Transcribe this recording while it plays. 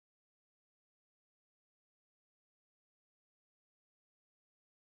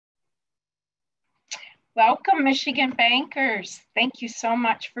Welcome, Michigan bankers. Thank you so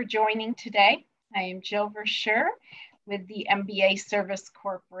much for joining today. I am Jill Verschure with the MBA Service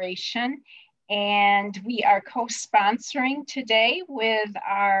Corporation, and we are co-sponsoring today with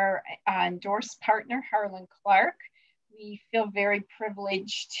our endorsed partner, Harlan Clark. We feel very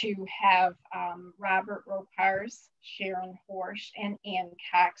privileged to have Robert Ropars, Sharon Horsch, and Ann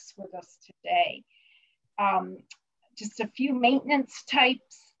Cox with us today. Just a few maintenance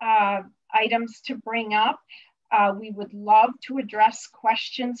types items to bring up. We would love to address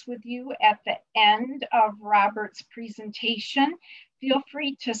questions with you at the end of Robert's presentation. Feel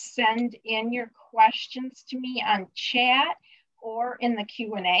free to send in your questions to me on chat or in the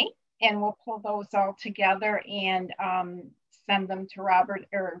Q&A, and we'll pull those all together and send them to Robert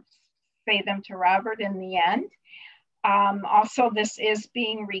or say them to Robert in the end. Also, this is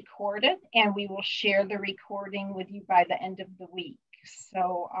being recorded, and we will share the recording with you by the end of the week.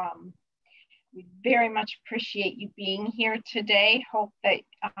 So we very much appreciate you being here today. Hope that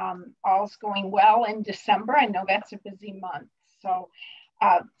all's going well in December. I know that's a busy month. So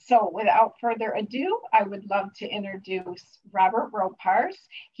without further ado, I would love to introduce Robert Ropars.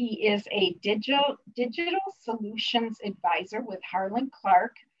 He is a digital solutions advisor with Harlan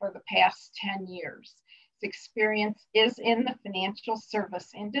Clark for the past 10 years. Experience is in the financial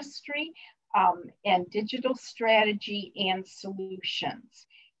service industry and digital strategy and solutions.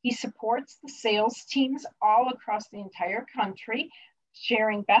 He supports the sales teams all across the entire country,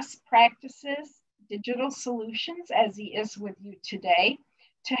 sharing best practices, digital solutions, as he is with you today,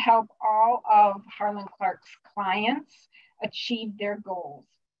 to help all of Harlan Clark's clients achieve their goals,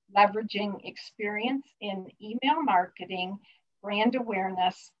 leveraging experience in email marketing, brand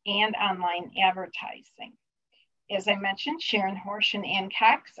awareness, and online advertising. As I mentioned, Sharon Horsch and Ann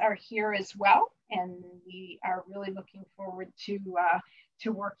Cox are here as well, and we are really looking forward to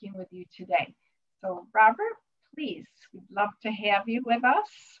working with you today. So Robert, please, we'd love to have you with us.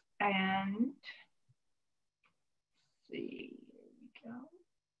 And let's see, here we go.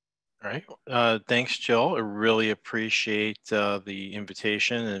 All right, thanks, Jill. I really appreciate the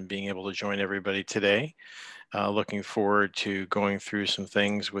invitation and being able to join everybody today. Looking forward to going through some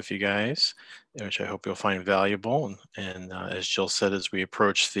things with you guys, which I hope you'll find valuable. And as Jill said, as we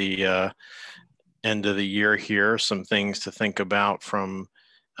approach the end of the year here, some things to think about from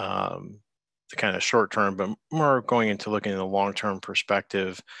the kind of short term, but more going into looking at the long-term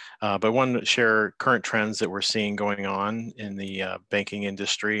perspective. But I wanted to share current trends that we're seeing going on in the banking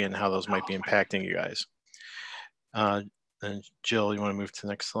industry and how those might be impacting you guys. And Jill, you want to move to the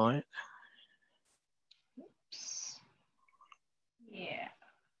next slide? Yeah,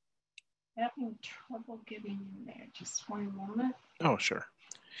 having trouble getting in there. Just one moment. Oh, sure.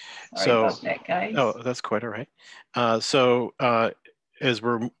 Sorry about that, guys. Oh, that's quite all right. As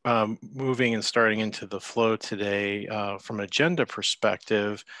we're moving and starting into the flow today, from an agenda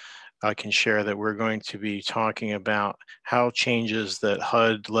perspective, I can share that we're going to be talking about how changes that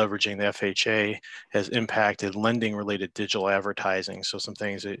HUD leveraging the FHA has impacted lending-related digital advertising. So some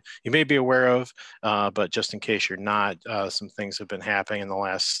things that you may be aware of, but just in case you're not, some things have been happening in the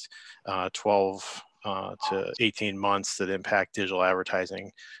last 12 to 18 months that impact digital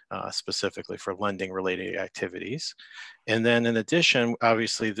advertising, specifically for lending-related activities. And then in addition,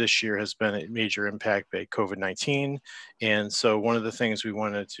 obviously this year has been a major impact by COVID-19. And so one of the things we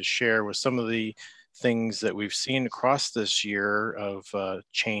wanted to share was some of the things that we've seen across this year of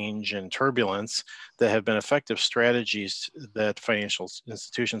change and turbulence that have been effective strategies that financial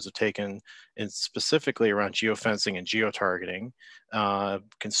institutions have taken, and specifically around geofencing and geotargeting.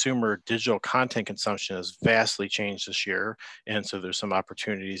 Consumer digital content consumption has vastly changed this year, and so there's some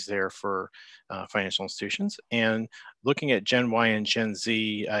opportunities there for financial institutions. And looking at Gen Y and Gen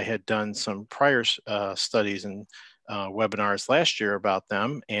Z, I had done some prior studies and webinars last year about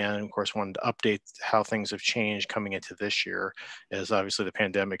them, and of course wanted to update how things have changed coming into this year, as obviously the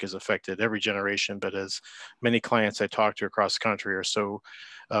pandemic has affected every generation, but as many clients I talk to across the country are so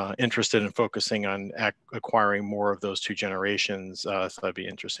interested in focusing on acquiring more of those two generations, so that'd be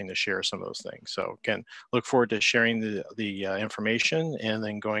interesting to share some of those things. So again, look forward to sharing the information and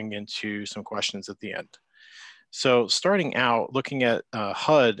then going into some questions at the end. So starting out, looking at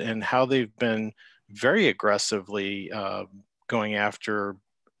HUD and how they've been very aggressively going after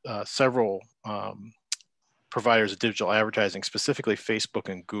several providers of digital advertising, specifically Facebook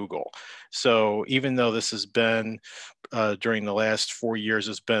and Google. So even though this has been during the last 4 years,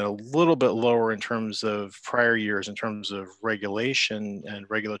 has been a little bit lower in terms of prior years, in terms of regulation and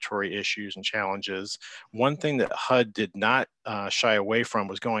regulatory issues and challenges. One thing that HUD did not shy away from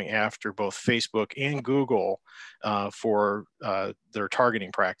was going after both Facebook and Google for their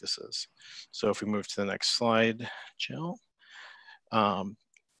targeting practices. So if we move to the next slide, Jill.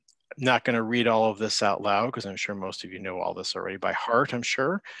 Not going to read all of this out loud because I'm sure most of you know all this already by heart, I'm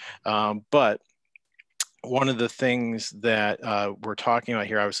sure. But one of the things that we're talking about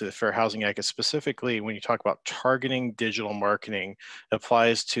here, obviously the Fair Housing Act, is specifically when you talk about targeting digital marketing,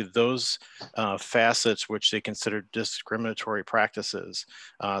 applies to those facets which they consider discriminatory practices.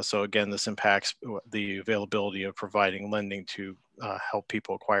 So again, this impacts the availability of providing lending to help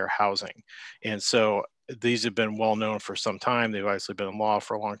people acquire housing. And so these have been well known for some time. They've obviously been in law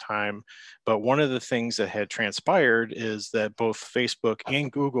for a long time. But one of the things that had transpired is that both Facebook and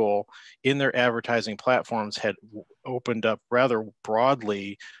Google in their advertising platforms had opened up rather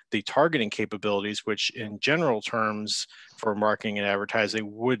broadly the targeting capabilities, which in general terms for marketing and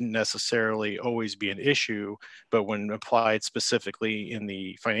advertising wouldn't necessarily always be an issue, but when applied specifically in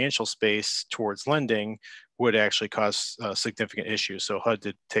the financial space towards lending, would actually cause significant issues. So HUD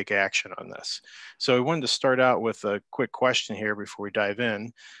did take action on this. So I wanted to start out with a quick question here before we dive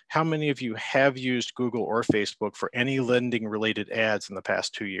in. How many of you have used Google or Facebook for any lending related ads in the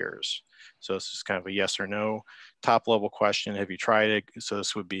past 2 years? So this is kind of a yes or no top level question. Have you tried it? So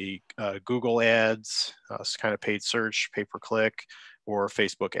this would be Google ads, it's kind of paid search, pay-per-click, or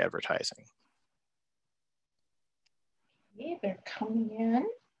Facebook advertising. Okay, they're coming in.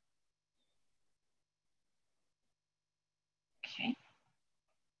 Okay.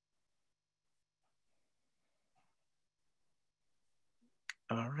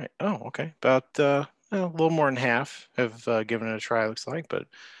 All right. Oh, okay. About a little more than half have given it a try, looks like, but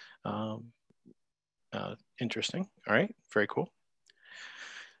interesting. All right. Very cool.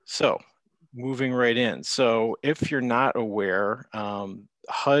 So moving right in. So if you're not aware,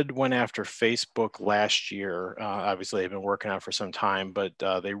 HUD went after Facebook last year. Obviously, they've been working on it for some time, but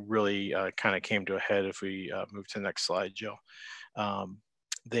they really kind of came to a head if we move to the next slide, Jill.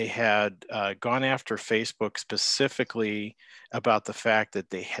 They had gone after Facebook specifically about the fact that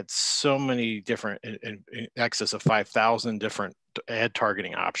they had so many different, in excess of 5,000 different ad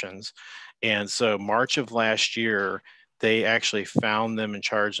targeting options. And so March of last year, they actually found them and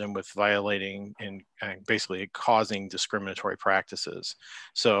charged them with violating and basically causing discriminatory practices.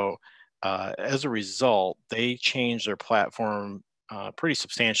 So as a result, they changed their platform pretty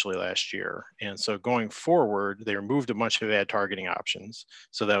substantially last year. And so going forward, they removed a bunch of ad targeting options.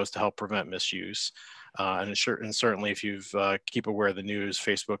 So that was to help prevent misuse. And certainly if you've keep aware of the news,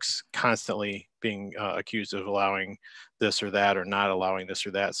 Facebook's constantly being accused of allowing this or that, or not allowing this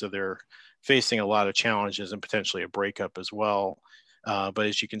or that. So they're facing a lot of challenges and potentially a breakup as well. But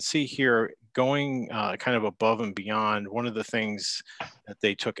as you can see here, going kind of above and beyond, one of the things that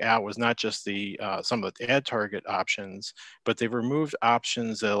they took out was not just the some of the ad target options, but they've removed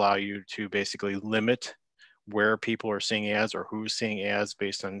options that allow you to basically limit where people are seeing ads or who's seeing ads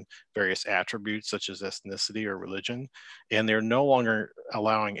based on various attributes such as ethnicity or religion. And they're no longer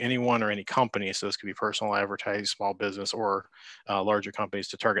allowing anyone or any company, so this could be personal advertising, small business, or larger companies,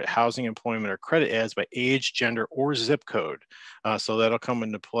 to target housing, employment, or credit ads by age, gender, or zip code. So that'll come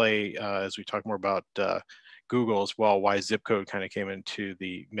into play as we talk more about Google as well, why zip code kind of came into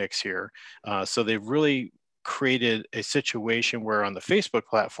the mix here. So they've really created a situation where on the Facebook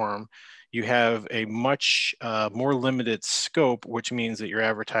platform, you have a much more limited scope, which means that your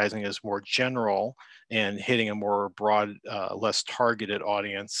advertising is more general and hitting a more broad, less targeted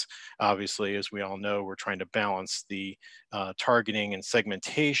audience. Obviously, as we all know, we're trying to balance the targeting and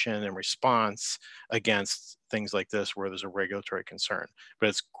segmentation and response against things like this where there's a regulatory concern. But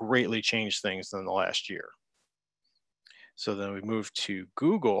it's greatly changed things in the last year. So then we moved to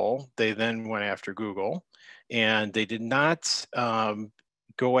Google. They then went after Google, and they did not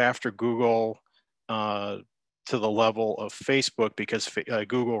go after Google to the level of Facebook, because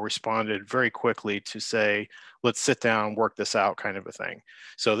Google responded very quickly to say, let's sit down, work this out, kind of a thing.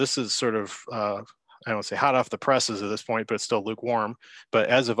 So this is sort of, I don't say hot off the presses at this point, but it's still lukewarm. But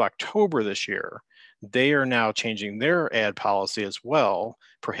as of October this year, they are now changing their ad policy as well,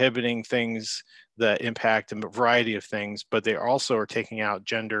 prohibiting things that impact a variety of things, but they also are taking out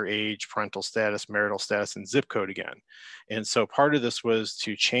gender, age, parental status, marital status, and zip code again. And so part of this was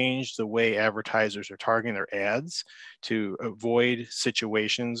to change the way advertisers are targeting their ads to avoid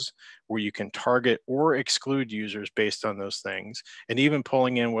situations where you can target or exclude users based on those things, and even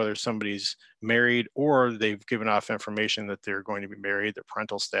pulling in whether somebody's married or they've given off information that they're going to be married, their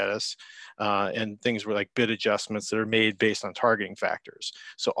parental status, and things were like bid adjustments that are made based on targeting factors.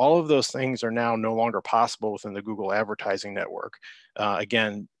 So all of those things are now no longer possible within the Google advertising network.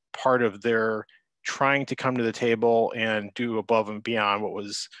 Again, part of their trying to come to the table and do above and beyond what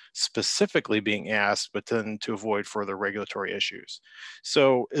was specifically being asked, but then to avoid further regulatory issues.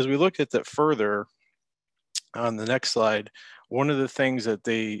 So as we looked at that further, on the next slide, one of the things that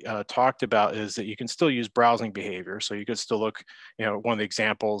they talked about is that you can still use browsing behavior. So you could still look, one of the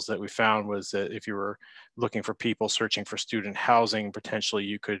examples that we found was that if you were looking for people searching for student housing, potentially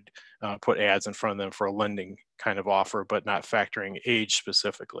you could put ads in front of them for a lending kind of offer, but not factoring age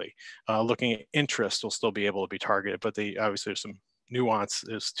specifically. Looking at interest will still be able to be targeted, but obviously there's some nuance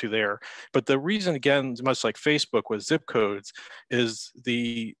is to there. But the reason, again, much like Facebook with zip codes, is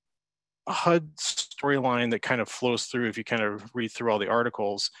the HUD storyline that kind of flows through, if you kind of read through all the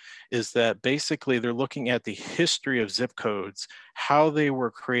articles, is that basically they're looking at the history of zip codes, how they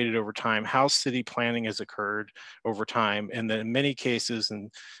were created over time, how city planning has occurred over time, and then in many cases in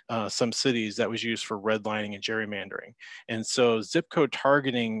some cities that was used for redlining and gerrymandering. And so zip code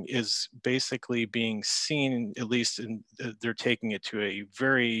targeting is basically being seen, at least they're taking it to a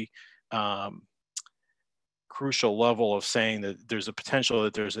very crucial level of saying that there's a potential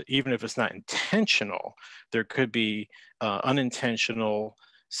that even if it's not intentional, there could be unintentional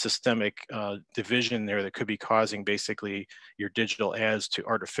systemic division there that could be causing basically your digital ads to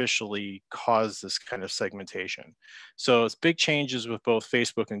artificially cause this kind of segmentation. So it's big changes with both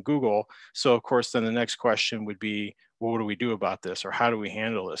Facebook and Google. So of course, then the next question would be, well, what do we do about this, or how do we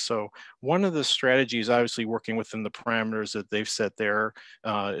handle this? So one of the strategies, obviously working within the parameters that they've set there,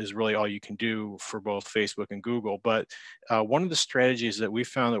 is really all you can do for both Facebook and Google. But one of the strategies that we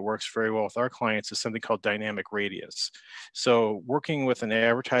found that works very well with our clients is something called dynamic radius. So working with an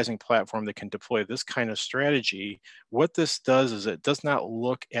advertising platform that can deploy this kind of strategy, what this does is it does not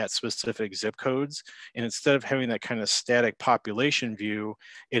look at specific zip codes. And instead of having that kind of static population view,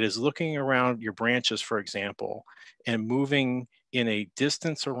 it is looking around your branches, for example, and moving in a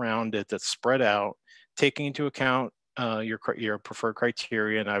distance around it that's spread out, taking into account your preferred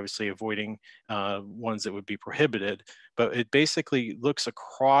criteria, and obviously avoiding ones that would be prohibited. But it basically looks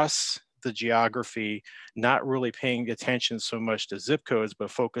across the geography, not really paying attention so much to zip codes, but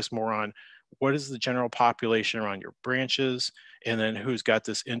focus more on what is the general population around your branches, and then who's got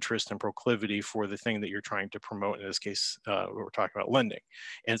this interest and proclivity for the thing that you're trying to promote. In this case, we're talking about lending.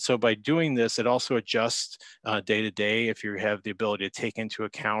 And so by doing this, it also adjusts day to day if you have the ability to take into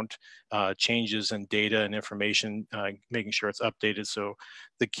account changes in data and information, making sure it's updated. So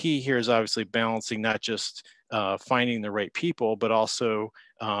the key here is obviously balancing not just finding the right people, but also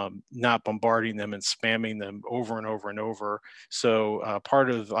not bombarding them and spamming them over and over and over. So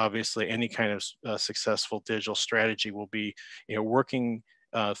part of obviously any kind of successful digital strategy will be, working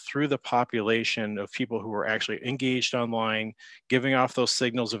through the population of people who are actually engaged online, giving off those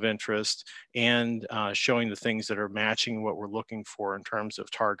signals of interest, and showing the things that are matching what we're looking for in terms of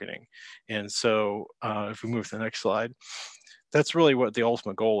targeting. And so if we move to the next slide, that's really what the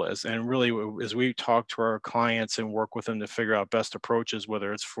ultimate goal is. And really, as we talk to our clients and work with them to figure out best approaches,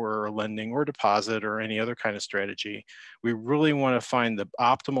 whether it's for lending or deposit or any other kind of strategy, we really want to find the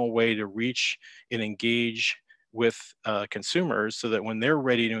optimal way to reach and engage with consumers so that when they're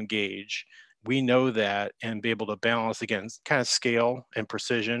ready to engage, we know that and be able to balance, again, kind of scale and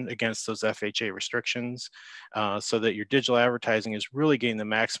precision against those FHA restrictions, so that your digital advertising is really getting the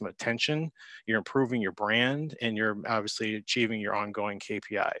maximum attention, you're improving your brand, and you're obviously achieving your ongoing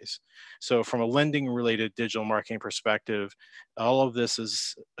KPIs. So from a lending related digital marketing perspective, all of this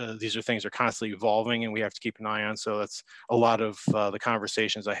is, these are things that are constantly evolving and we have to keep an eye on. So that's a lot of the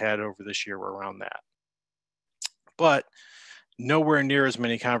conversations I had over this year were around that. But nowhere near as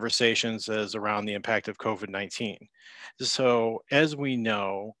many conversations as around the impact of COVID-19. So as we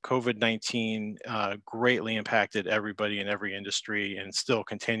know, COVID-19 greatly impacted everybody in every industry and still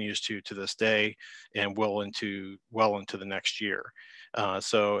continues to this day and well into the next year.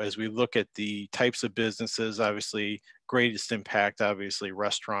 So as we look at the types of businesses, obviously greatest impact, obviously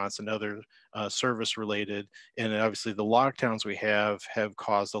restaurants and other service related, and obviously the lockdowns we have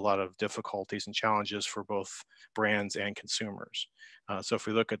caused a lot of difficulties and challenges for both brands and consumers. So if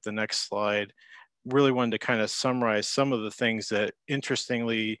we look at the next slide, really wanted to kind of summarize some of the things that,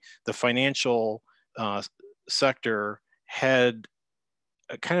 interestingly, the financial sector had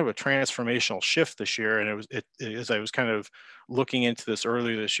kind of a transformational shift this year. And as I was kind of looking into this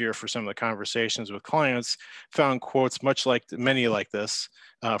earlier this year for some of the conversations with clients, found quotes much like many like this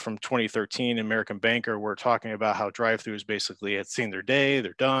from 2013, American Banker, were talking about how drive-throughs basically had seen their day,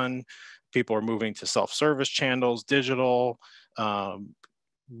 they're done. People are moving to self-service channels, digital,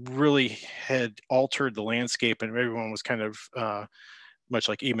 really had altered the landscape, and everyone was kind of much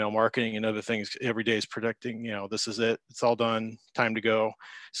like email marketing and other things, every day is predicting, this is it, it's all done, time to go.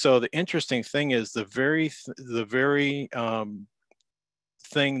 So the interesting thing is the very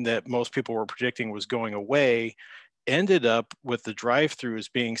thing that most people were predicting was going away ended up with the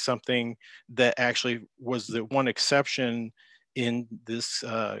drive-throughs being something that actually was the one exception in this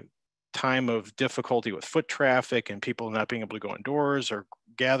time of difficulty with foot traffic and people not being able to go indoors or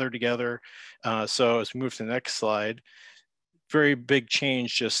gather together. So as we move to the next slide, very big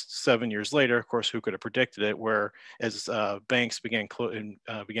change just 7 years later. Of course, who could have predicted it? Where as banks began closing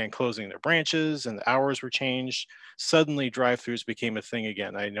their branches and the hours were changed, suddenly drive-throughs became a thing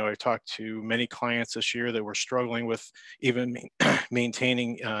again. I know I talked to many clients this year that were struggling with even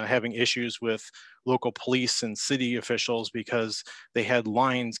maintaining, having issues with local police and city officials because they had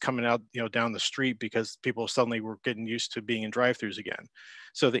lines coming out, down the street because people suddenly were getting used to being in drive-throughs again.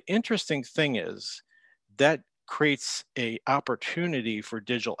 So the interesting thing is that creates a opportunity for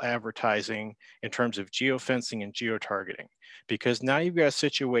digital advertising in terms of geofencing and geotargeting, because now you've got a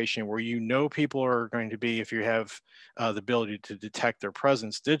situation where people are going to be, if you have the ability to detect their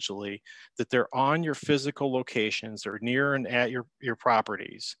presence digitally, that they're on your physical locations, they're near and at your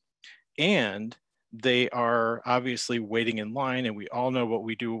properties, and they are obviously waiting in line. And we all know what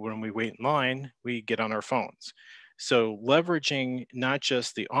we do when we wait in line, we get on our phones. So leveraging not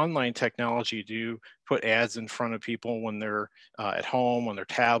just the online technology to put ads in front of people when they're at home, on their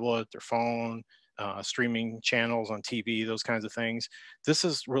tablet, their phone, streaming channels on TV, those kinds of things. This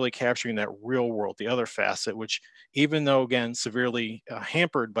is really capturing that real world, the other facet, which even though, again, severely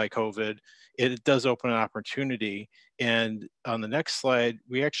hampered by COVID, it does open an opportunity. And on the next slide,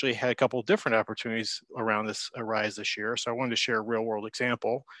 we actually had a couple of different opportunities around this arise this year. So I wanted to share a real world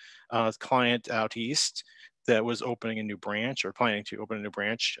example. A client out east that was opening a new branch or planning to open a new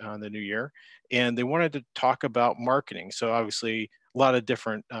branch in the new year. And they wanted to talk about marketing. So obviously a lot of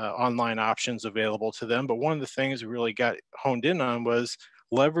different online options available to them. But one of the things we really got honed in on was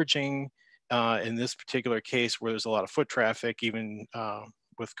leveraging, in this particular case where there's a lot of foot traffic, even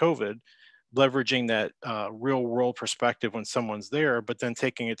with COVID, leveraging that real world perspective when someone's there, but then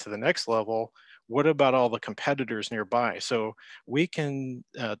taking it to the next level. What about all the competitors nearby? So we can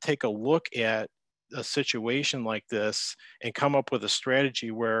take a look at a situation like this and come up with a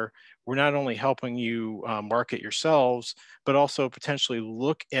strategy where we're not only helping you market yourselves, but also potentially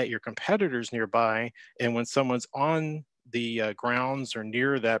look at your competitors nearby. And when someone's on the grounds or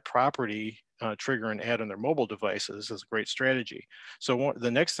near that property, trigger an ad on their mobile devices is a great strategy. So the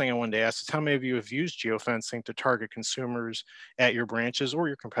next thing I wanted to ask is how many of you have used geofencing to target consumers at your branches or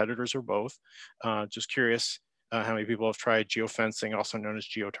your competitors or both? Just curious how many people have tried geofencing, also known as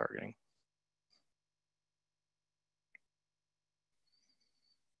geotargeting.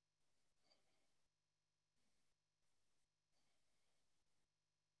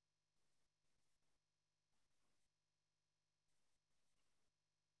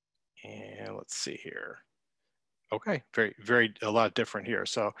 And let's see here. Okay, a lot different here.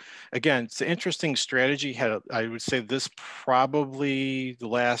 So again, it's an interesting strategy. I would say this probably the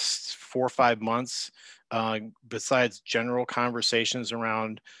last 4 or 5 months, besides general conversations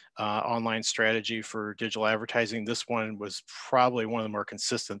around online strategy for digital advertising, this one was probably one of the more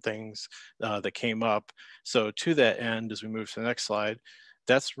consistent things that came up. So to that end, as we move to the next slide,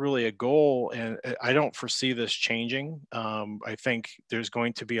 that's really a goal, and I don't foresee this changing. I think there's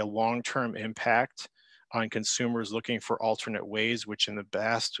going to be a long-term impact on consumers looking for alternate ways, which in the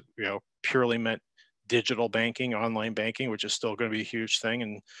past, purely meant digital banking, online banking, which is still going to be a huge thing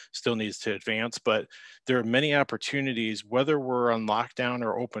and still needs to advance. But there are many opportunities, whether we're on lockdown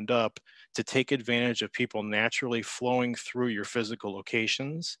or opened up, to take advantage of people naturally flowing through your physical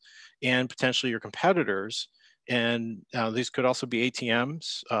locations and potentially your competitors. And these could also be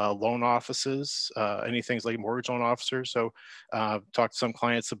ATMs, loan offices, anything like mortgage loan officers. So talked to some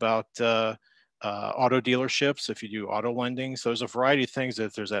clients about auto dealerships, if you do auto lending. So there's a variety of things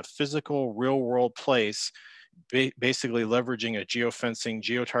that there's that physical real world place. basically leveraging a geofencing,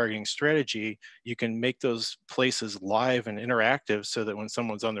 geotargeting strategy, you can make those places live and interactive so that when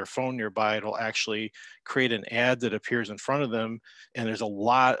someone's on their phone nearby, it'll actually create an ad that appears in front of them. And there's a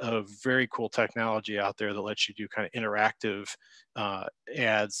lot of very cool technology out there that lets you do kind of interactive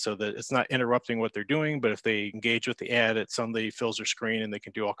ads so that it's not interrupting what they're doing, but if they engage with the ad, it suddenly fills their screen and they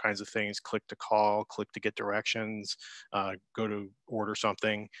can do all kinds of things, click to call, click to get directions, go to order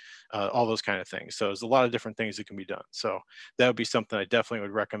something, all those kind of things. So there's a lot of different things that can be done. So that would be something I definitely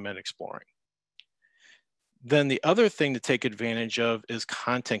would recommend exploring. Then the other thing to take advantage of is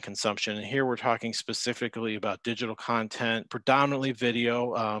content consumption. And here we're talking specifically about digital content, predominantly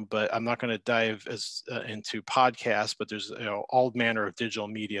video, but I'm not going to dive into podcasts, but there's all manner of digital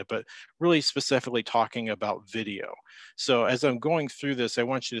media, but really specifically talking about video. So as I'm going through this, I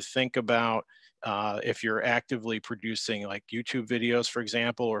want you to think about if you're actively producing like YouTube videos, for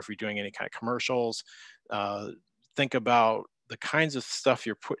example, or if you're doing any kind of commercials, think about the kinds of stuff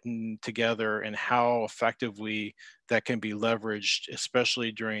you're putting together and how effectively that can be leveraged,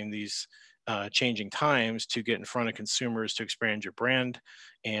 especially during these changing times, to get in front of consumers, to expand your brand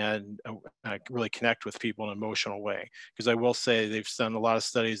and really connect with people in an emotional way. Because I will say they've done a lot of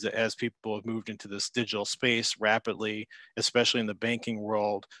studies that as people have moved into this digital space rapidly, especially in the banking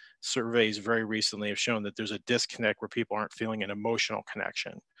world, surveys very recently have shown that there's a disconnect where people aren't feeling an emotional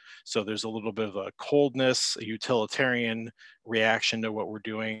connection. So there's a little bit of a coldness, a utilitarian reaction to what we're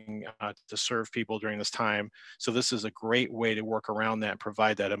doing to serve people during this time. So this is a great way to work around that and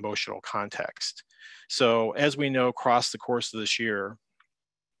provide that emotional context. So as we know, across the course of this year,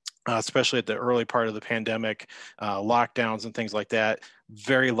 especially at the early part of the pandemic, lockdowns and things like that,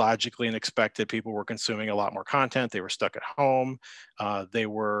 very logically and expected, people were consuming a lot more content. They were stuck at home. They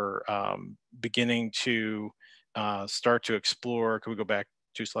were beginning to start to explore. Can we go back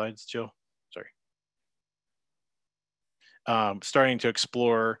 2 slides, Jill? Sorry. Starting to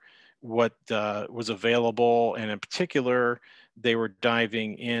explore what was available, and in particular, they were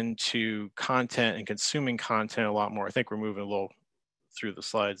diving into content and consuming content a lot more. I think we're moving a little through the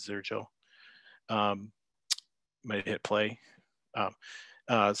slides there, Jill. Might hit play.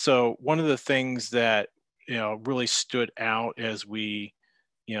 So one of the things that really stood out as we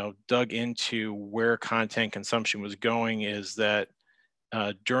dug into where content consumption was going is that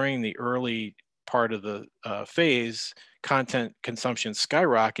during the early part of the phase, content consumption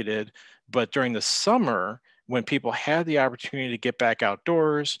skyrocketed, but during the summer, when people had the opportunity to get back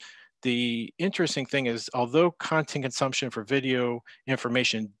outdoors, the interesting thing is, although content consumption for video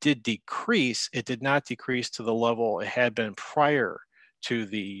information did decrease, it did not decrease to the level it had been prior to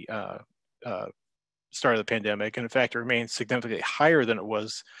the start of the pandemic. And in fact, it remains significantly higher than it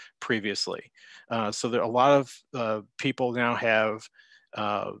was previously. So there are a lot of people now have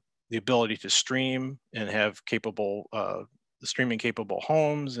the ability to stream and have capable streaming capable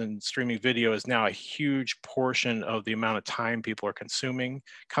homes, and streaming video is now a huge portion of the amount of time people are consuming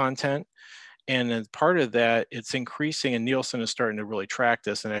content. And as part of that, it's increasing, and Nielsen is starting to really track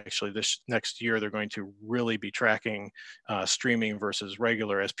this. And actually this next year, they're going to really be tracking streaming versus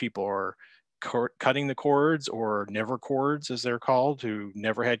regular, as people are cutting the cords, or never cords as they're called, who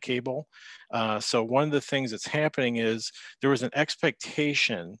never had cable. So one of the things that's happening is there was an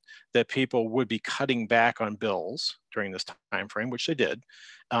expectation that people would be cutting back on bills during this time frame, which they did.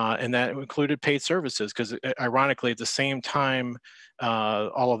 And that included paid services, because ironically, at the same time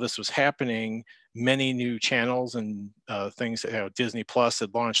all of this was happening, many new channels and things, Disney Plus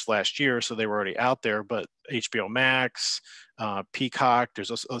had launched last year, so they were already out there, but HBO Max, Peacock,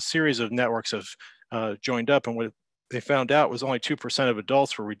 there's a series of networks have joined up, and what they found out was only 2% of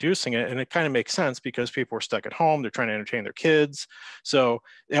adults were reducing it. And it kind of makes sense because people were stuck at home, they're trying to entertain their kids. So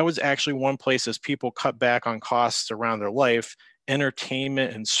that was actually one place, as people cut back on costs around their life,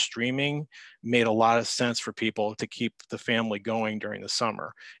 entertainment and streaming made a lot of sense for people to keep the family going during the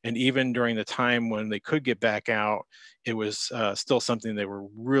summer. And even during the time when they could get back out, it was still something they were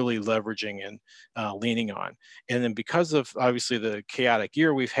really leveraging and leaning on. And then because of obviously the chaotic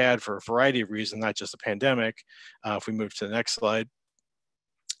year we've had for a variety of reasons, not just the pandemic, if we move to the next slide,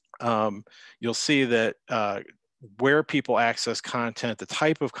 you'll see that where people access content, the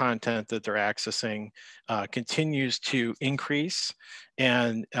type of content that they're accessing continues to increase.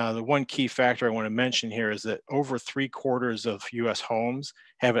 And the one key factor I want to mention here is that over 3/4 of US homes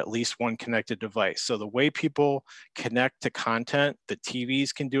have at least one connected device. So the way people connect to content, the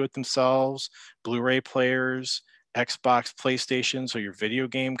TVs can do it themselves, Blu-ray players, Xbox, PlayStation, so your video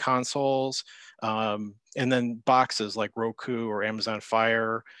game consoles, and then boxes like Roku or Amazon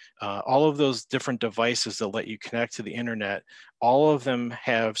Fire, all of those different devices that let you connect to the internet, all of them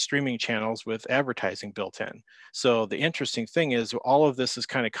have streaming channels with advertising built in. So the interesting thing is all of this has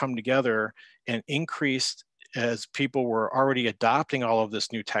kind of come together and increased as people were already adopting all of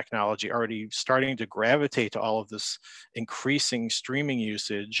this new technology, already starting to gravitate to all of this increasing streaming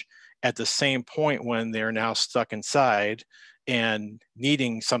usage at the same point when they're now stuck inside and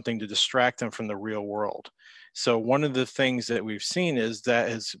needing something to distract them from the real world. So one of the things that we've seen is that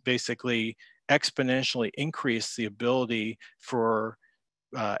has basically exponentially increased the ability for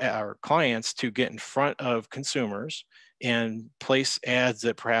our clients to get in front of consumers and place ads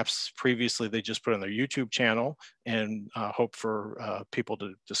that perhaps previously they just put on their YouTube channel and hope for people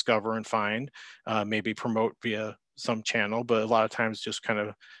to discover and find, maybe promote via some channel, but a lot of times just kind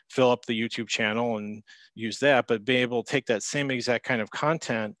of fill up the YouTube channel and use that, but be able to take that same exact kind of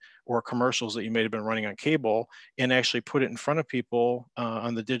content or commercials that you may have been running on cable and actually put it in front of people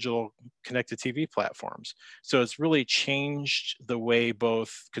on the digital connected TV platforms. So it's really changed the way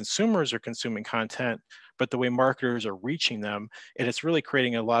both consumers are consuming content, but the way marketers are reaching them. And it's really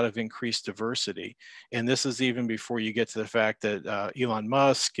creating a lot of increased diversity. And this is even before you get to the fact that Elon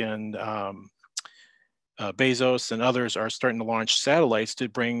Musk and Bezos and others are starting to launch satellites to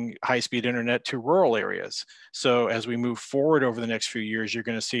bring high-speed internet to rural areas. So as we move forward over the next few years, you're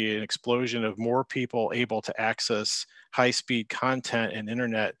going to see an explosion of more people able to access high-speed content and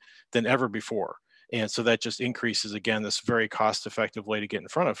internet than ever before. And so that just increases, again, this very cost-effective way to get in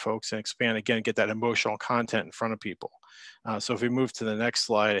front of folks and expand, again, get that emotional content in front of people. So if we move to the next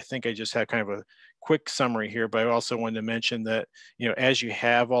slide, I think I just had kind of a quick summary here, but I also wanted to mention that, you know, as you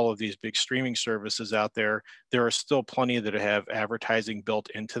have all of these big streaming services out there, there are still plenty that have advertising built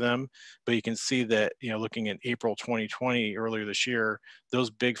into them. But you can see that, you know, looking at April 2020, earlier this year, those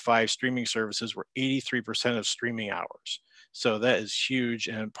big 5 streaming services were 83% of streaming hours. So that is huge,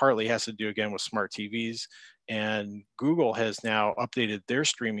 and partly has to do, again, with smart TVs. And Google has now updated their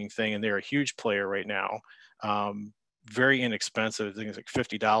streaming thing, and they're a huge player right now. Very inexpensive. I think it's like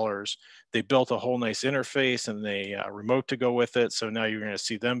 $50. They built a whole nice interface and they remote to go with it. So now you're going to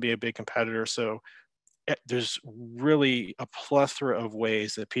see them be a big competitor. So there's really a plethora of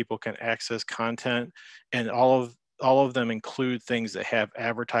ways that people can access content, and all of them include things that have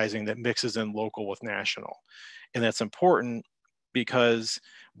advertising that mixes in local with national. And that's important because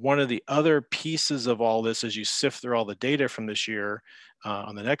one of the other pieces of all this, as you sift through all the data from this year,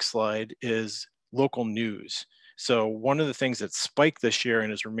 on the next slide, is local news. So one of the things that spiked this year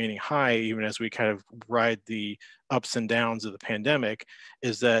and is remaining high, even as we kind of ride the ups and downs of the pandemic,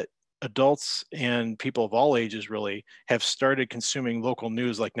 is that adults and people of all ages really have started consuming local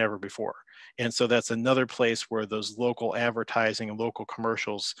news like never before. And so that's another place where those local advertising and local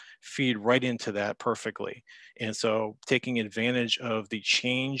commercials feed right into that perfectly. And so taking advantage of the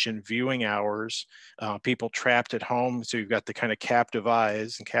change in viewing hours, people trapped at home. So you've got the kind of captive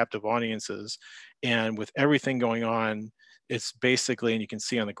eyes and captive audiences. And with everything going on, it's basically, and you can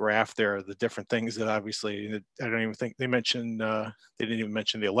see on the graph there, the different things that obviously, I don't even think they mentioned, they didn't even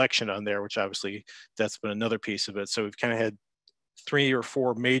mention the election on there, which obviously that's been another piece of it. So we've kind of had 3 or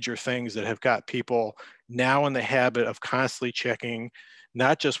 4 major things that have got people now in the habit of constantly checking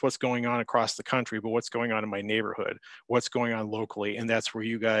not just what's going on across the country, but what's going on in my neighborhood, what's going on locally. And that's where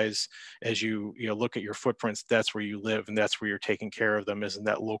you guys, as you look at your footprints, that's where you live and that's where you're taking care of them, is in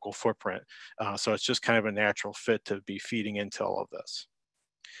that local footprint. So it's just kind of a natural fit to be feeding into all of this.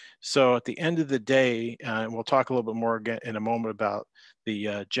 So at the end of the day, and we'll talk a little bit more again in a moment about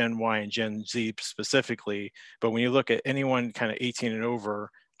the Gen Y and Gen Z specifically, but when you look at anyone kind of 18 and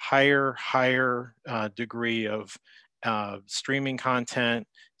over, higher degree of streaming content,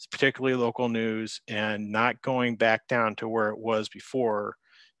 particularly local news, and not going back down to where it was before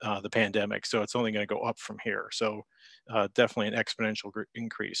the pandemic. So it's only going to go up from here. So definitely an exponential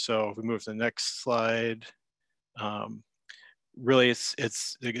increase. So if we move to the next slide. Really it's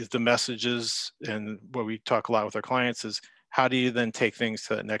the messages, and what we talk a lot with our clients is, how do you then take things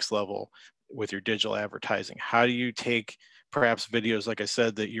to the next level with your digital advertising? How do you take perhaps videos, like I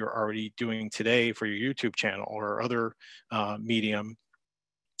said, that you're already doing today for your YouTube channel or other medium,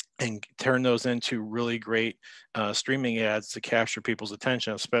 and turn those into really great streaming ads to capture people's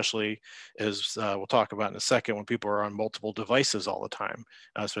attention, especially as we'll talk about in a second, when people are on multiple devices all the time,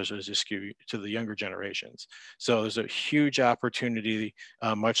 especially as you skew to the younger generations. So there's a huge opportunity,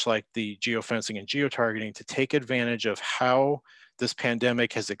 much like the geofencing and geotargeting, to take advantage of how this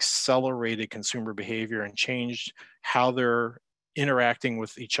pandemic has accelerated consumer behavior and changed how they're interacting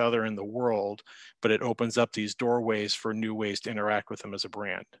with each other in the world, but it opens up these doorways for new ways to interact with them as a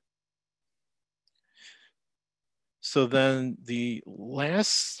brand. So then the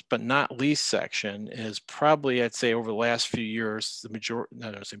last but not least section is probably, I'd say, over the last few years, the majority,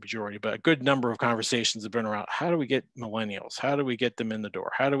 not to say majority, but a good number of conversations have been around how do we get millennials? How do we get them in the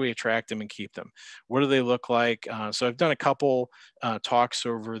door? How do we attract them and keep them? What do they look like? So I've done a couple talks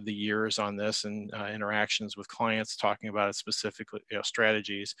over the years on this and interactions with clients talking about it specifically,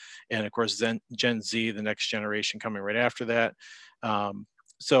 strategies. And of course, Gen Z, the next generation coming right after that.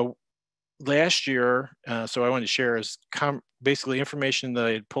 So last year, so I wanted to share is basically information that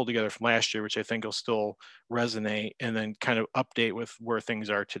I had pulled together from last year, which I think will still resonate, and then kind of update with where things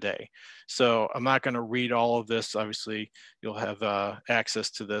are today. So I'm not going to read all of this. Obviously, you'll have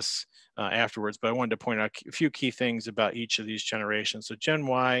access to this afterwards, but I wanted to point out a few key things about each of these generations. So Gen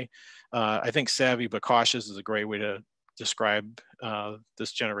Y, I think savvy but cautious is a great way to describe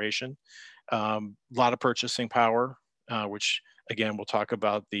this generation. A lot of purchasing power, which again, we'll talk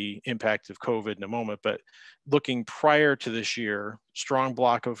about the impact of COVID in a moment, but looking prior to this year, strong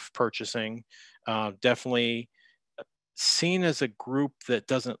block of purchasing, definitely seen as a group that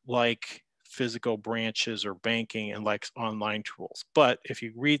doesn't like physical branches or banking and likes online tools. But if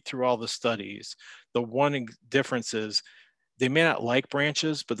you read through all the studies, the one difference is they may not like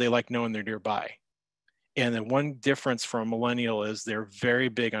branches, but they like knowing they're nearby. And then one difference from a millennial is they're very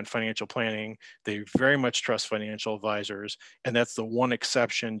big on financial planning. They very much trust financial advisors. And that's the one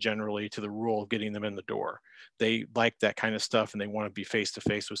exception generally to the rule of getting them in the door. They like that kind of stuff and they want to be face to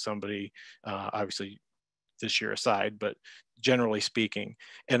face with somebody, obviously this year aside, but generally speaking.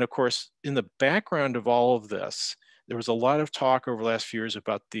 And of course, in the background of all of this, there was a lot of talk over the last few years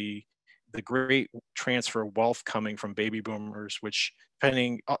about the great transfer of wealth coming from baby boomers, which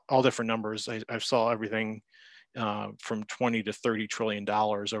depending all different numbers, I saw everything from 20 to $30 trillion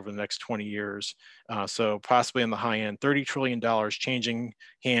over the next 20 years. So possibly on the high end, $30 trillion changing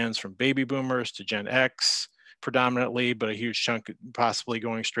hands from baby boomers to Gen X predominantly, but a huge chunk possibly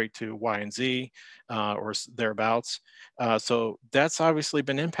going straight to Y and Z or thereabouts. So that's obviously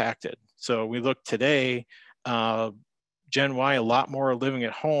been impacted. So we look today, Gen Y, a lot more living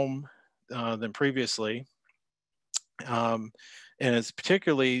at home than previously. And it's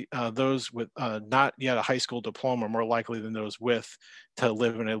particularly those with not yet a high school diploma more likely than those with to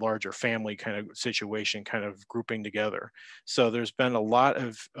live in a larger family kind of situation, kind of grouping together. So there's been a lot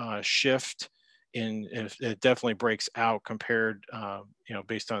of shift in, it definitely breaks out compared,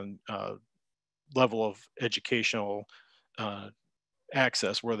 based on level of educational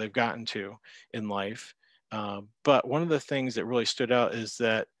access where they've gotten to in life. But one of the things that really stood out is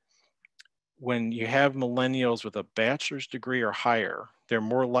that when you have millennials with a bachelor's degree or higher, they're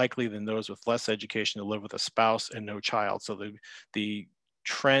more likely than those with less education to live with a spouse and no child. So the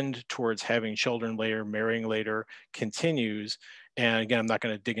trend towards having children later, marrying later continues. And again, I'm not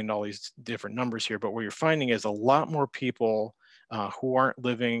going to dig into all these different numbers here, but what you're finding is a lot more people who aren't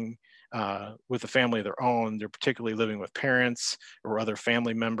living with a family of their own. They're particularly living with parents or other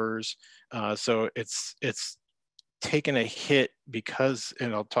family members. So it's taken a hit because,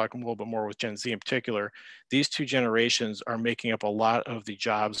 and I'll talk a little bit more with Gen Z in particular, these two generations are making up a lot of the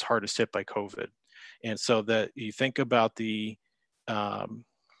jobs hardest hit by COVID. And so that you think about the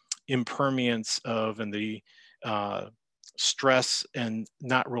impermanence of and the stress and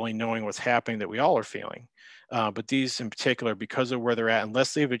not really knowing what's happening that we all are feeling. But these in particular, because of where they're at,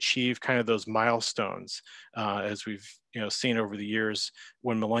 unless they've achieved kind of those milestones, as we've seen over the years,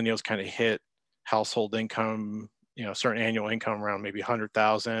 when millennials kind of hit household income, certain annual income around maybe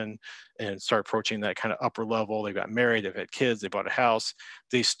 100,000 and start approaching that kind of upper level. They got married, they've had kids, they bought a house.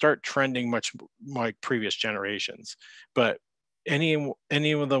 They start trending much like previous generations. But any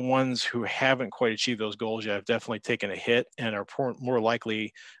of the ones who haven't quite achieved those goals yet have definitely taken a hit and are more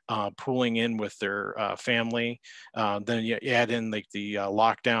likely pulling in with their family. Then you add in like the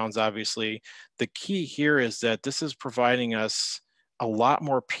lockdowns, obviously. The key here is that this is providing us a lot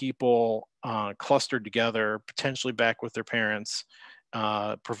more people clustered together, potentially back with their parents,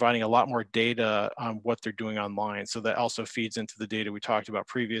 providing a lot more data on what they're doing online. So that also feeds into the data we talked about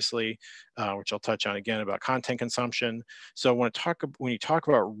previously, which I'll touch on again about content consumption. So when you talk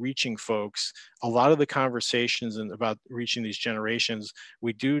about reaching folks, a lot of the conversations about reaching these generations,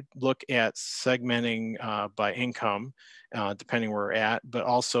 we do look at segmenting by income, depending where we're at, but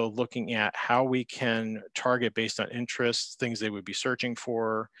also looking at how we can target based on interests, things they would be searching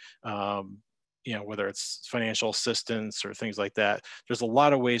for, whether it's financial assistance or things like that. There's a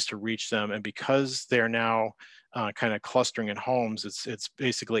lot of ways to reach them. And because they're now kind of clustering in homes, it's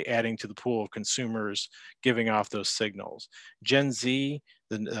basically adding to the pool of consumers giving off those signals. Gen Z,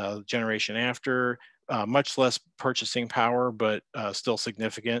 the generation after, much less purchasing power, but still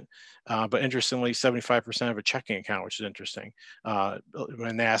significant. But interestingly, 75% of a checking account, which is interesting.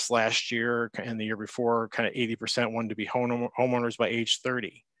 When asked last year and the year before, kind of 80% wanted to be homeowners by age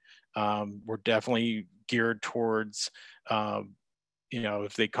 30. We're definitely geared towards,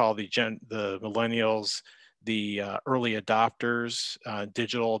 if they call the millennials the early adopters,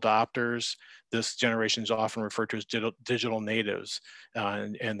 digital adopters. This generation is often referred to as digital natives.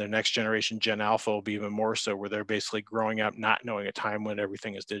 And the next generation, Gen Alpha, will be even more so, where they're basically growing up not knowing a time when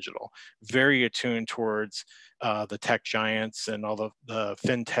everything is digital. Very attuned towards the tech giants and all the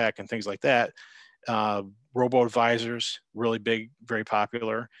fintech and things like that. Robo-advisors, really big, very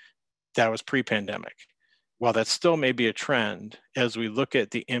popular. That was pre-pandemic. While that still may be a trend, as we look at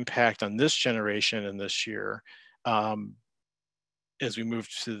the impact on this generation and this year, as we move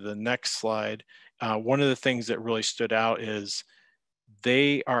to the next slide, one of the things that really stood out is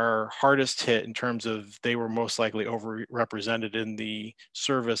they are hardest hit in terms of they were most likely overrepresented in the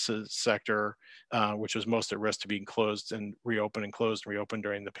services sector, which was most at risk to being closed and reopened and closed and reopened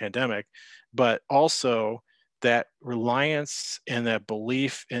during the pandemic, but also that reliance and that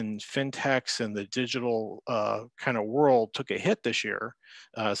belief in fintechs and the digital kind of world took a hit this year.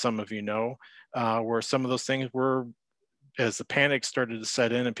 Some of you know, where some of those things were, as the panic started to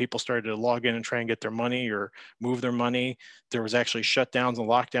set in and people started to log in and try and get their money or move their money, there was actually shutdowns and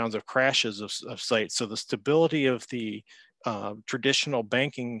lockdowns of crashes of sites. So the stability of the traditional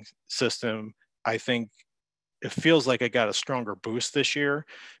banking system, I think, it feels like it got a stronger boost this year,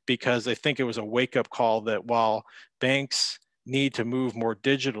 because I think it was a wake-up call that while banks need to move more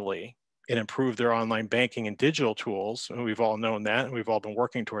digitally and improve their online banking and digital tools, and we've all known that, and we've all been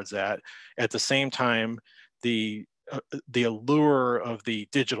working towards that, at the same time, the allure of the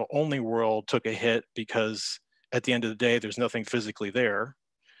digital-only world took a hit, because at the end of the day, there's nothing physically there.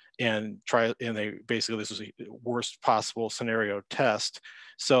 And they basically, this was a worst possible scenario test.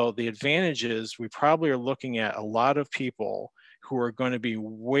 So the advantage is we probably are looking at a lot of people who are going to be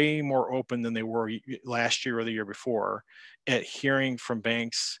way more open than they were last year or the year before at hearing from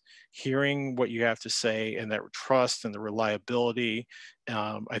banks, hearing what you have to say, and that trust and the reliability.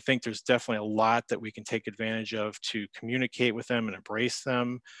 I think there's definitely a lot that we can take advantage of to communicate with them and embrace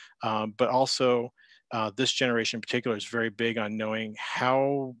them, but also this generation in particular is very big on knowing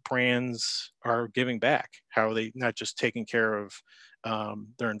how brands are giving back, how are they not just taking care of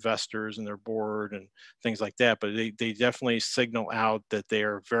their investors and their board and things like that, but they definitely signal out that they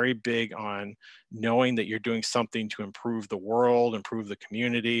are very big on knowing that you're doing something to improve the world, improve the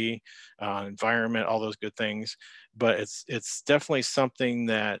community, environment, all those good things. But it's definitely something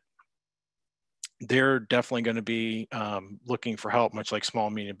that they're definitely going to be looking for help, much like small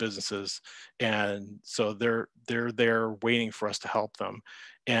and medium businesses. And so they're there waiting for us to help them.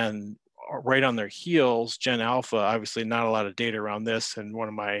 And right on their heels, Gen Alpha, obviously not a lot of data around this. And one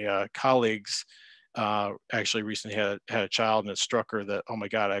of my colleagues actually recently had a child, and it struck her that, oh my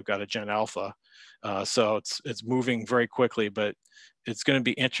God, I've got a Gen Alpha. So it's moving very quickly, but it's going to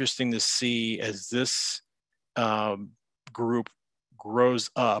be interesting to see as this group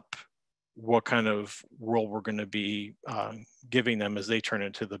grows up, what kind of role we're going to be giving them as they turn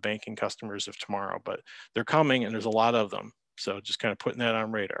into the banking customers of tomorrow. But they're coming, and there's a lot of them. So just kind of putting that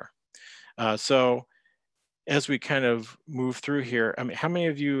on radar. So as we kind of move through here, I mean, how many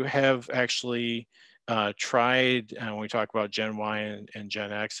of you have actually tried, when we talk about Gen Y and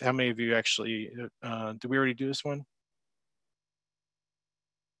Gen X, how many of you actually, did we already do this one?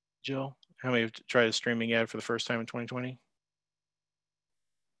 Jill, how many have tried a streaming ad for the first time in 2020?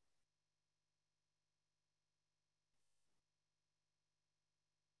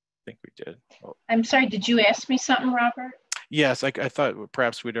 I think we did. Oh. I'm sorry, did you ask me something, Robert? Yes, I thought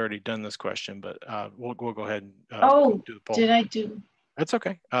perhaps we'd already done this question, but we'll go ahead and do the poll. Did I do? That's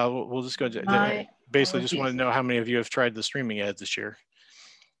okay. We'll just go to basically just want to know how many of you have tried the streaming ads this year.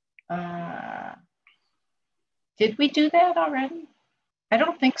 Did we do that already? I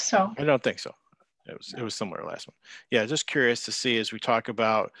don't think so. I don't think so. It was similar last one. Yeah, just curious to see as we talk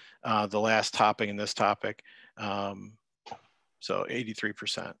about the last topic and this topic. So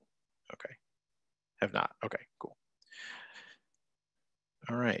 83%. Okay. Have not. Okay, cool.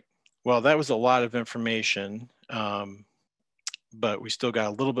 All right. Well, that was a lot of information, but we still got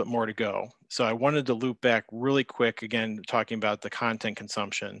a little bit more to go. So I wanted to loop back really quick, again, talking about the content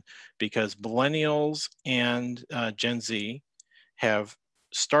consumption, because millennials and Gen Z have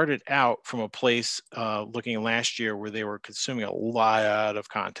started out from a place looking last year where they were consuming a lot of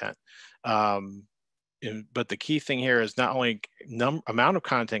content. but the key thing here is not only amount of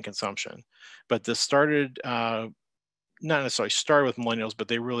content consumption, but this started, not necessarily started with millennials, but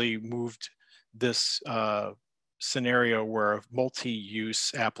they really moved this scenario where a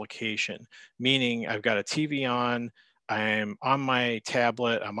multi-use application, meaning I've got a TV on, I'm on my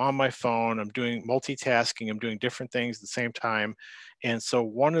tablet, I'm on my phone, I'm doing multitasking, I'm doing different things at the same time. And so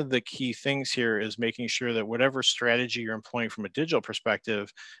one of the key things here is making sure that whatever strategy you're employing from a digital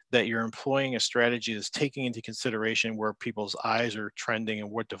perspective, that you're employing a strategy that's taking into consideration where people's eyes are trending and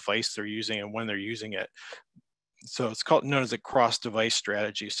what device they're using and when they're using it. So it's known as a cross-device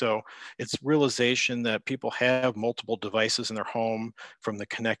strategy. So it's realization that people have multiple devices in their home, from the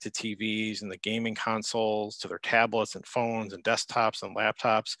connected TVs and the gaming consoles to their tablets and phones and desktops and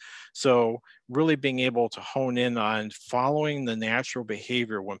laptops. So really being able to hone in on following the natural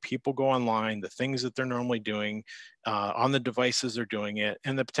behavior when people go online, the things that they're normally doing on the devices they're doing it,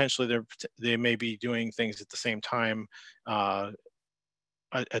 and that potentially they may be doing things at the same time,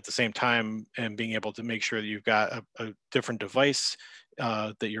 and being able to make sure that you've got a different device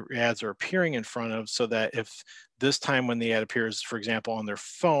that your ads are appearing in front of, so that if this time when the ad appears, for example, on their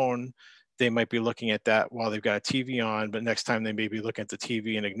phone, they might be looking at that while they've got a TV on, but next time they may be looking at the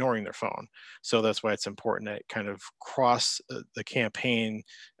TV and ignoring their phone. So that's why it's important that kind of cross the campaign,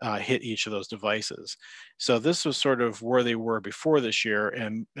 hit each of those devices. So this was sort of where they were before this year.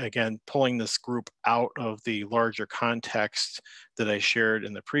 And again, pulling this group out of the larger context that I shared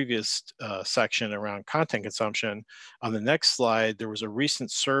in the previous section around content consumption. On the next slide, there was a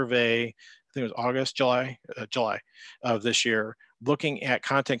recent survey, I think it was July of this year, looking at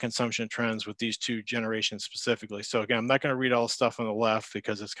content consumption trends with these two generations specifically. So again, I'm not going to read all the stuff on the left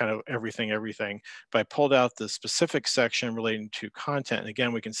because it's kind of everything, but I pulled out the specific section relating to content. And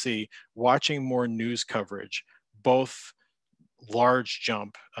again, we can see watching more news coverage, both large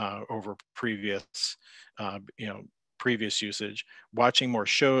jump over previous, previous usage. Watching more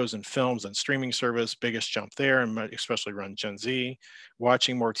shows and films and streaming service, biggest jump there, and especially around Gen Z.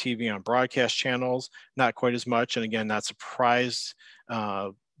 Watching more TV on broadcast channels, not quite as much. And again, not surprised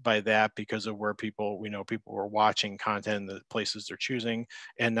by that because of where we know people were watching content in the places they're choosing,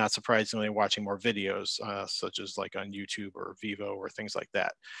 and not surprisingly watching more videos, such as like on YouTube or Vivo or things like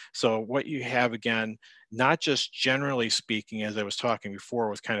that. So what you have, again, not just generally speaking, as I was talking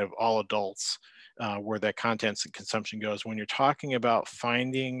before, with kind of all adults, where that content consumption goes. When you're talking about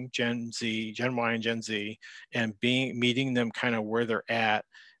finding Gen Y and Gen Z, and meeting them kind of where they're at,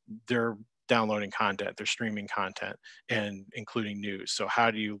 they're downloading content, they're streaming content, and including news. So how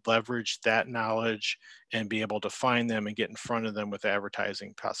do you leverage that knowledge and be able to find them and get in front of them with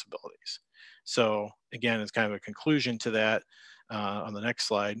advertising possibilities? So again, it's kind of a conclusion to that on the next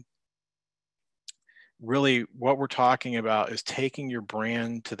slide. Really what we're talking about is taking your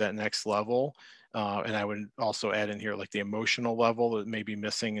brand to that next level. And I would also add in here like the emotional level that may be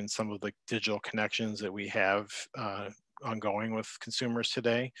missing in some of the digital connections that we have ongoing with consumers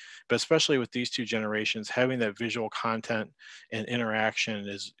today. But especially with these two generations, having that visual content and interaction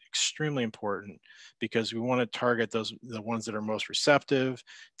is extremely important, because we want to target the ones that are most receptive,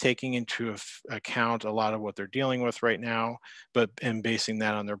 taking into account a lot of what they're dealing with right now, and basing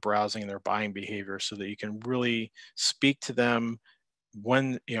that on their browsing and their buying behavior, so that you can really speak to them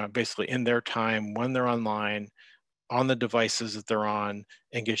when, basically in their time, when they're online, on the devices that they're on,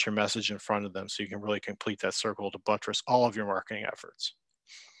 and get your message in front of them, so you can really complete that circle to buttress all of your marketing efforts.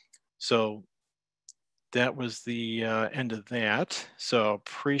 So that was the end of that. So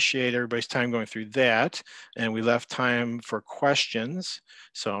appreciate everybody's time going through that. And we left time for questions.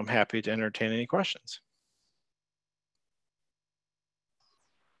 So I'm happy to entertain any questions.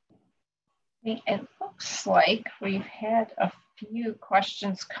 It looks like we've had a few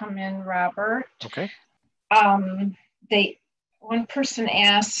questions come in, Robert. Okay. One person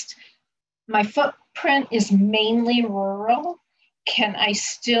asked, my footprint is mainly rural. Can I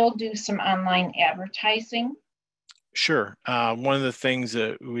still do some online advertising? Sure. One of the things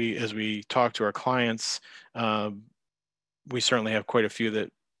that as we talk to our clients, we certainly have quite a few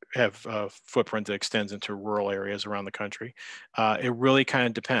that have a footprint that extends into rural areas around the country. It really kind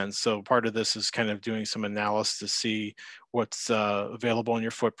of depends. So part of this is kind of doing some analysis to see what's available in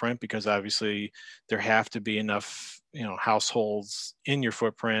your footprint, because obviously there have to be enough, households in your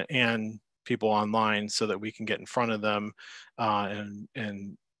footprint and people online so that we can get in front of them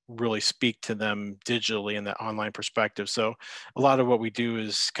and really speak to them digitally in that online perspective. So a lot of what we do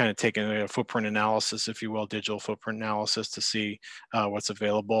is kind of taking a footprint analysis, if you will, digital footprint analysis, to see what's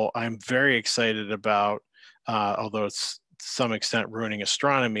available. I'm very excited about, although it's to some extent ruining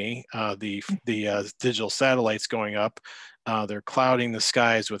astronomy, the digital satellites going up. They're clouding the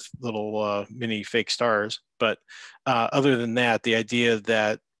skies with little mini fake stars. But other than that, the idea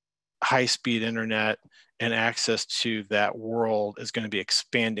that high-speed internet and access to that world is going to be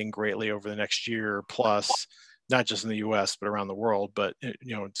expanding greatly over the next year plus, not just in the US, but around the world. But,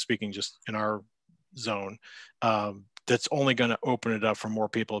 speaking just in our zone, that's only going to open it up for more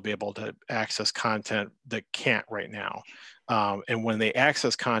people to be able to access content that can't right now. And when they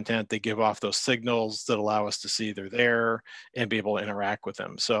access content, they give off those signals that allow us to see they're there and be able to interact with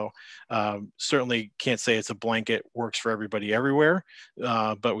them. So certainly can't say it's a blanket works for everybody everywhere,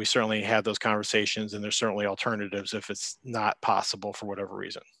 but we certainly had those conversations, and there's certainly alternatives if it's not possible for whatever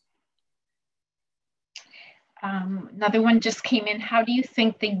reason. Another one just came in. How do you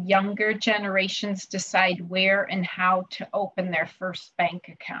think the younger generations decide where and how to open their first bank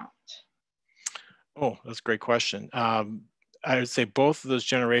account? Oh, that's a great question. I would say both of those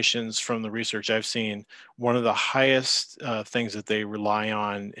generations, from the research I've seen, one of the highest things that they rely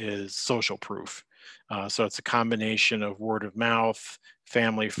on is social proof. So it's a combination of word of mouth,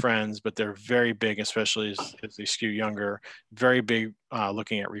 family, friends, but they're very big, especially as they skew younger, very big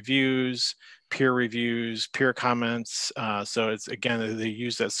looking at reviews, peer comments. So it's, again, they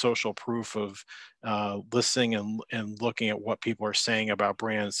use that social proof of listening and looking at what people are saying about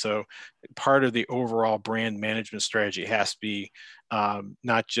brands. So part of the overall brand management strategy has to be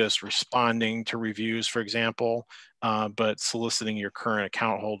not just responding to reviews, for example, but soliciting your current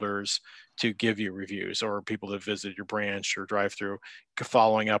account holders to give you reviews, or people that visit your branch or drive through,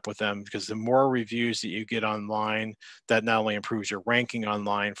 following up with them, because the more reviews that you get online, that not only improves your ranking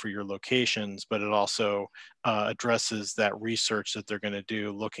online for your locations, but it also addresses that research that they're going to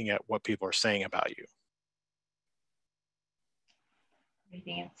do looking at what people are saying about you. Great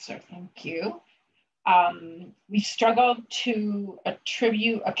answer, thank you. We struggled to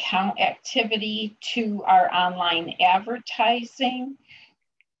attribute account activity to our online advertising.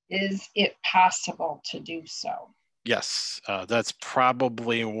 Is it possible to do so? Yes, that's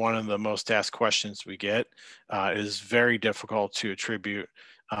probably one of the most asked questions we get. It is very difficult to attribute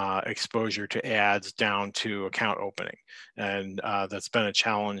exposure to ads down to account opening. And that's been a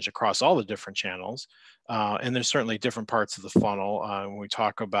challenge across all the different channels. And there's certainly different parts of the funnel. When we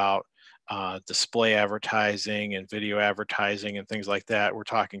talk about display advertising and video advertising and things like that, we're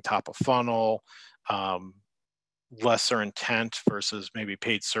talking top of funnel, lesser intent versus maybe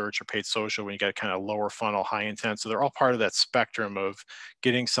paid search or paid social, when you get kind of lower funnel, high intent. So they're all part of that spectrum of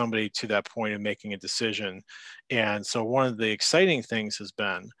getting somebody to that point of making a decision. And so one of the exciting things has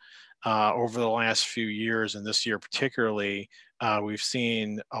been over the last few years, and this year particularly, we've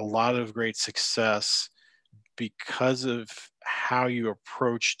seen a lot of great success because of how you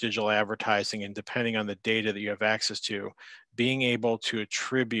approach digital advertising, and depending on the data that you have access to, being able to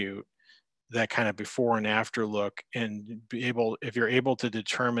attribute that kind of before and after look, and be able, if you're able to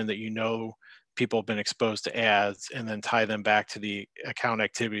determine that people have been exposed to ads, and then tie them back to the account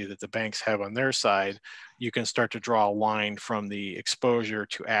activity that the banks have on their side, you can start to draw a line from the exposure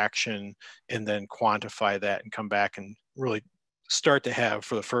to action, and then quantify that and come back and really start to have,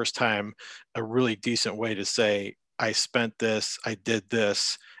 for the first time, a really decent way to say, I spent this, I did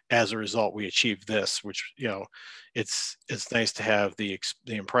this, as a result we achieved this, which, it's nice to have the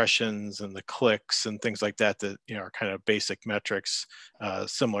impressions and the clicks and things like that are kind of basic metrics,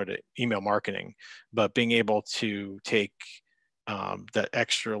 similar to email marketing, but being able to take that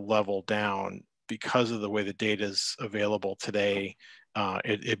extra level down because of the way the data is available today,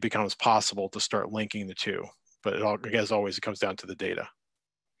 it becomes possible to start linking the two. But as always, it comes down to the data.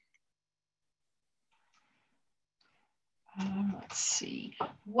 Let's see.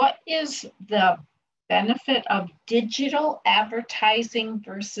 What is the benefit of digital advertising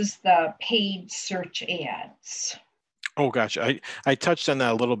versus the paid search ads? Oh, gotcha. I touched on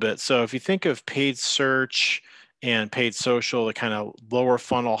that a little bit. So if you think of paid search and paid social, the kind of lower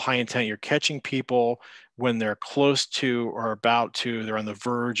funnel, high intent, you're catching people when they're close to or they're on the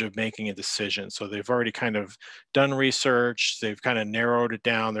verge of making a decision. So they've already kind of done research, they've kind of narrowed it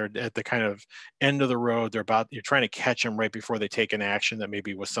down, they're at the kind of end of the road, you're trying to catch them right before they take an action that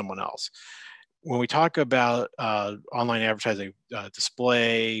maybe with someone else. When we talk about online advertising,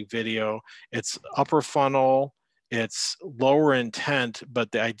 display, video, it's upper funnel, it's lower intent,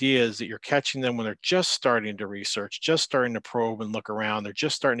 but the idea is that you're catching them when they're just starting to research, just starting to probe and look around. They're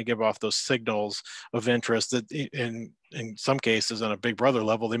just starting to give off those signals of interest that in some cases, on a big brother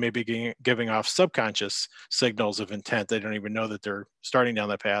level, they may be giving off subconscious signals of intent. They don't even know that they're starting down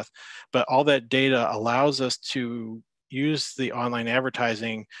that path. But all that data allows us to use the online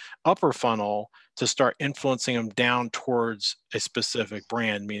advertising upper funnel to start influencing them down towards a specific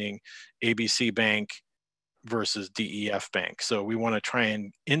brand, meaning ABC Bank, versus DEF Bank. So we want to try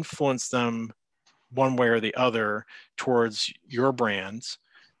and influence them one way or the other towards your brands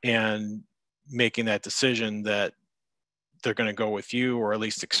and making that decision that they're going to go with you, or at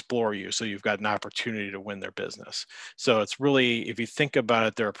least explore you, so you've got an opportunity to win their business. So it's really, if you think about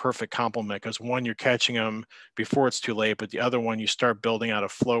it, they're a perfect complement, because one, you're catching them before it's too late, but the other one, you start building out a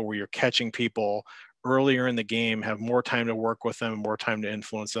flow where you're catching people earlier in the game, have more time to work with them, more time to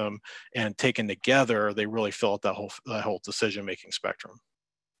influence them, and taken together, they really fill out that whole decision-making spectrum.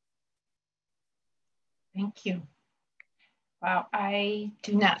 Thank you. Wow, I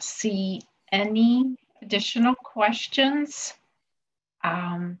do not see any additional questions.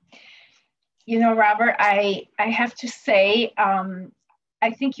 You know, Robert, I have to say,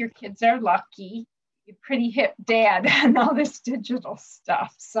 I think your kids are lucky. You're pretty hip dad on all this digital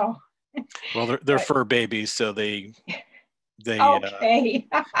stuff. So, well, they're fur babies, so they okay.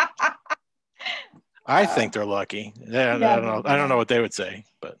 I think they're lucky. Yeah, I don't know what they would say,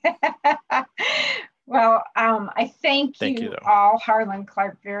 but. Well, I thank you all, Harlan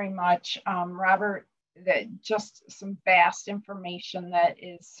Clark, very much. Robert, that just some vast information that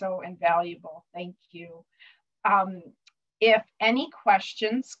is so invaluable. Thank you. If any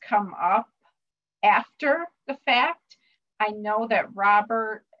questions come up after the fact, I know that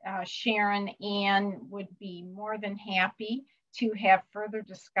Robert, Sharon, Ann would be more than happy to have further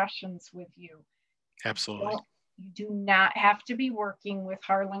discussions with you. Absolutely. You do not have to be working with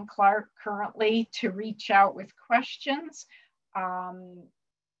Harlan Clark currently to reach out with questions.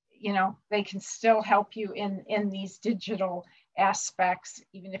 You know, they can still help you in these digital aspects,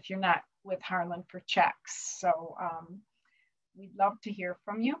 even if you're not with Harlan for checks. So we'd love to hear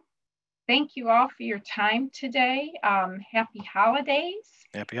from you. Thank you all for your time today. Happy holidays.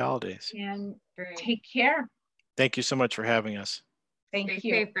 Happy holidays. And take care. Thank you so much for having us. Thank you.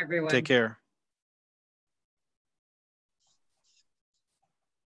 Stay safe, everyone. Take care.